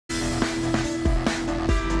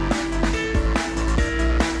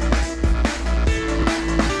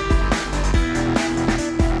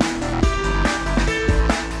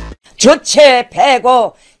주체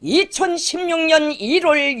배고 2016년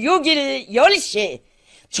 1월 6일 10시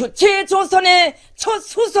주체 조선의 첫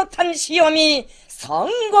수소탄 시험이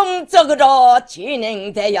성공적으로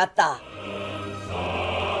진행되었다.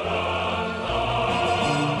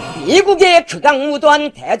 미국의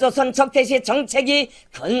극악무도한 대조선 적대시 정책이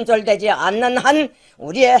근절되지 않는 한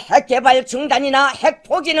우리의 핵개발 중단이나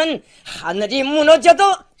핵포기는 하늘이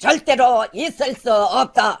무너져도 절대로 있을 수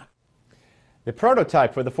없다. The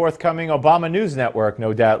prototype for the forthcoming Obama News Network,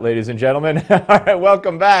 no doubt, ladies and gentlemen. All right,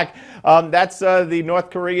 welcome back. That's the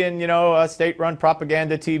North Korean, state-run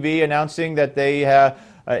propaganda TV announcing that they,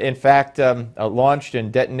 in fact, launched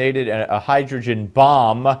and detonated a hydrogen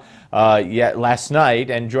bomb last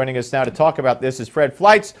night. And joining us now to talk about this is Fred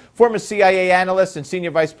Fleitz, former CIA analyst and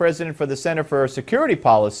senior vice president for the Center for Security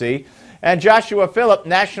Policy, and Joshua Philipp,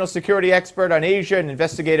 national security expert on Asia and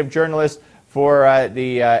investigative journalist for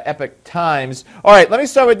the Epoch Times. All right, let me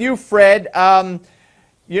start with you, Fred. First,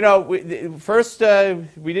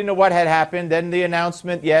 we didn't know what had happened. Then the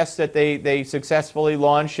announcement, yes, that they successfully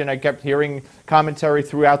launched, and I kept hearing commentary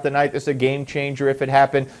throughout the night. This is a game changer if it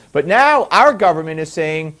happened. But now our government is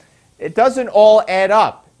saying it doesn't all add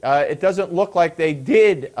up. It doesn't look like they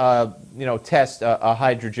did, test a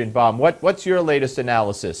hydrogen bomb. What's your latest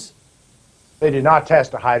analysis? They did not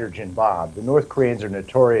test a hydrogen bomb. The North Koreans are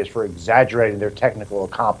notorious for exaggerating their technical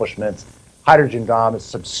accomplishments. Hydrogen bomb is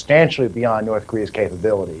substantially beyond North Korea's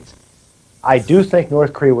capabilities. I do think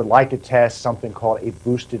North Korea would like to test something called a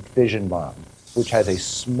boosted fission bomb, which has a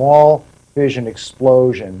small fission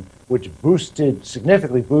explosion which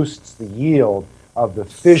significantly boosts the yield of the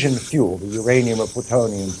fission fuel, the uranium or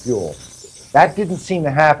plutonium fuel. That didn't seem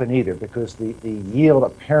to happen either because the yield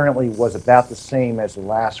apparently was about the same as the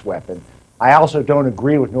last weapon. I also don't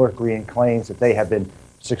agree with North Korean claims that they have been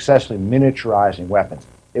successfully miniaturizing weapons.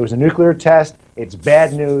 It was a nuclear test. It's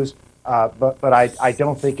bad news, but I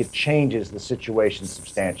don't think it changes the situation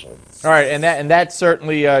substantially. All right, and that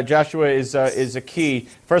certainly, Joshua, is a key.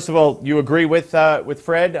 First of all, you agree with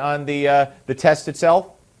Fred on the test itself?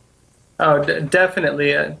 Oh,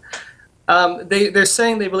 definitely. They're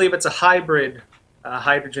saying they believe it's a hybrid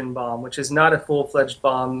hydrogen bomb, which is not a full-fledged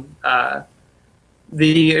bomb.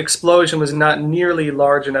 The explosion was not nearly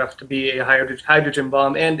large enough to be a hydrogen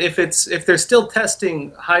bomb, and if they're still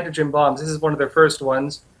testing hydrogen bombs, this is one of their first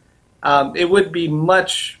ones, it would be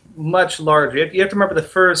much larger. You have to remember the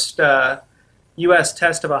first U.S.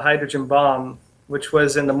 test of a hydrogen bomb, which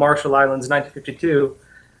was in the Marshall Islands in 1952.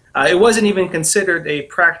 It wasn't even considered a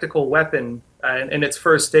practical weapon in its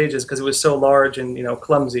first stages because it was so large and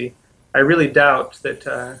clumsy. I really doubt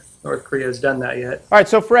that North Korea has done that yet. All right,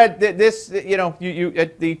 so Fred, this, you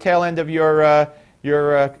at the tail end of your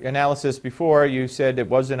analysis before, you said it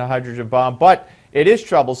wasn't a hydrogen bomb, but it is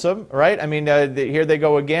troublesome, right? I mean, here they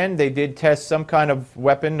go again. They did test some kind of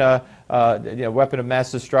weapon, weapon of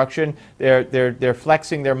mass destruction. They're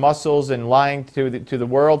flexing their muscles and lying to the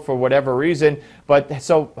world for whatever reason. But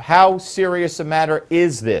so, how serious a matter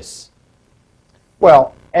is this?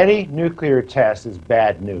 Well, any nuclear test is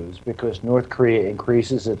bad news because North Korea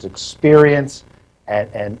increases its experience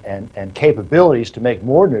and capabilities to make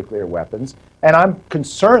more nuclear weapons. And I'm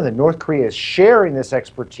concerned that North Korea is sharing this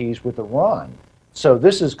expertise with Iran. So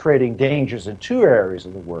this is creating dangers in two areas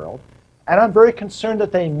of the world. And I'm very concerned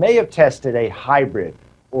that they may have tested a hybrid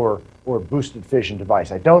or boosted fission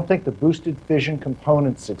device. I don't think the boosted fission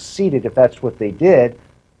component succeeded if that's what they did.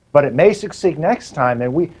 But it may succeed next time,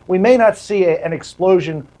 and we may not see an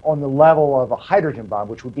explosion on the level of a hydrogen bomb,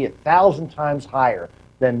 which would be 1,000 times higher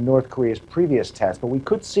than North Korea's previous test. But we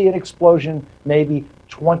could see an explosion maybe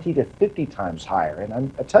 20 to 50 times higher.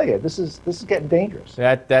 And I tell you, this is getting dangerous.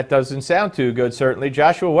 That doesn't sound too good, certainly.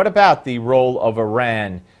 Joshua, what about the role of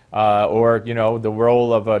Iran or the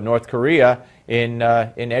role of North Korea in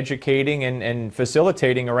educating and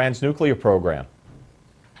facilitating Iran's nuclear program?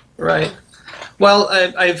 Right. Well,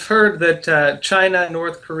 I've heard that China,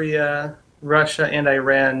 North Korea, Russia, and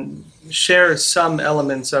Iran share some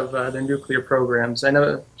elements of their nuclear programs. I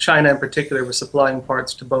know China in particular was supplying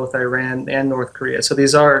parts to both Iran and North Korea, so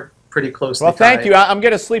these are pretty closely tied. Well, thank you. I'm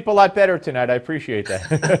going to sleep a lot better tonight. I appreciate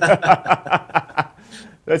that.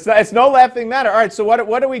 It's no laughing matter. All right, so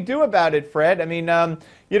what do we do about it, Fred? I mean,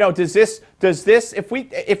 does this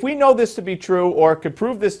if we know this to be true or could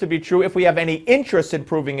prove this to be true, if we have any interest in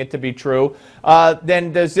proving it to be true,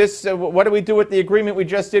 then does this what do we do with the agreement we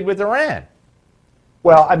just did with Iran?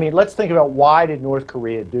 Well, I mean, let's think about why did North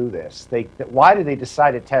Korea do this? Why did they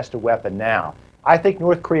decide to test a weapon now? I think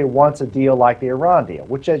North Korea wants a deal like the Iran deal,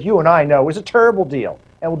 which, as you and I know, is a terrible deal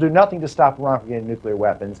and will do nothing to stop Iran from getting nuclear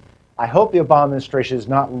weapons. I hope the Obama administration is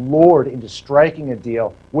not lured into striking a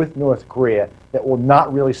deal with North Korea that will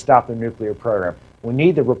not really stop the nuclear program. We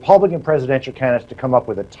need the Republican presidential candidates to come up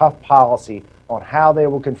with a tough policy on how they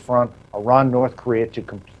will confront Iran, North Korea to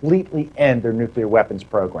completely end their nuclear weapons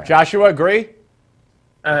program. Joshua, agree?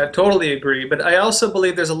 Totally agree. But I also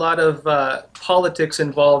believe there's a lot of politics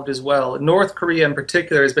involved as well. North Korea in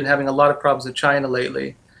particular has been having a lot of problems with China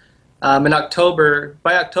lately. By October,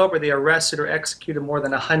 they arrested or executed more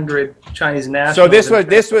than 100 Chinese nationals. So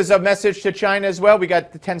this was a message to China as well? We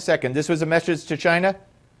got 10 seconds. This was a message to China?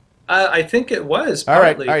 I think it was,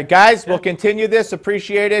 partly. All right, guys, we'll continue this.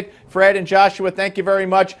 Appreciate it. Fred and Joshua, thank you very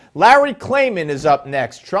much. Larry Klayman is up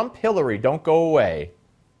next. Trump, Hillary, don't go away.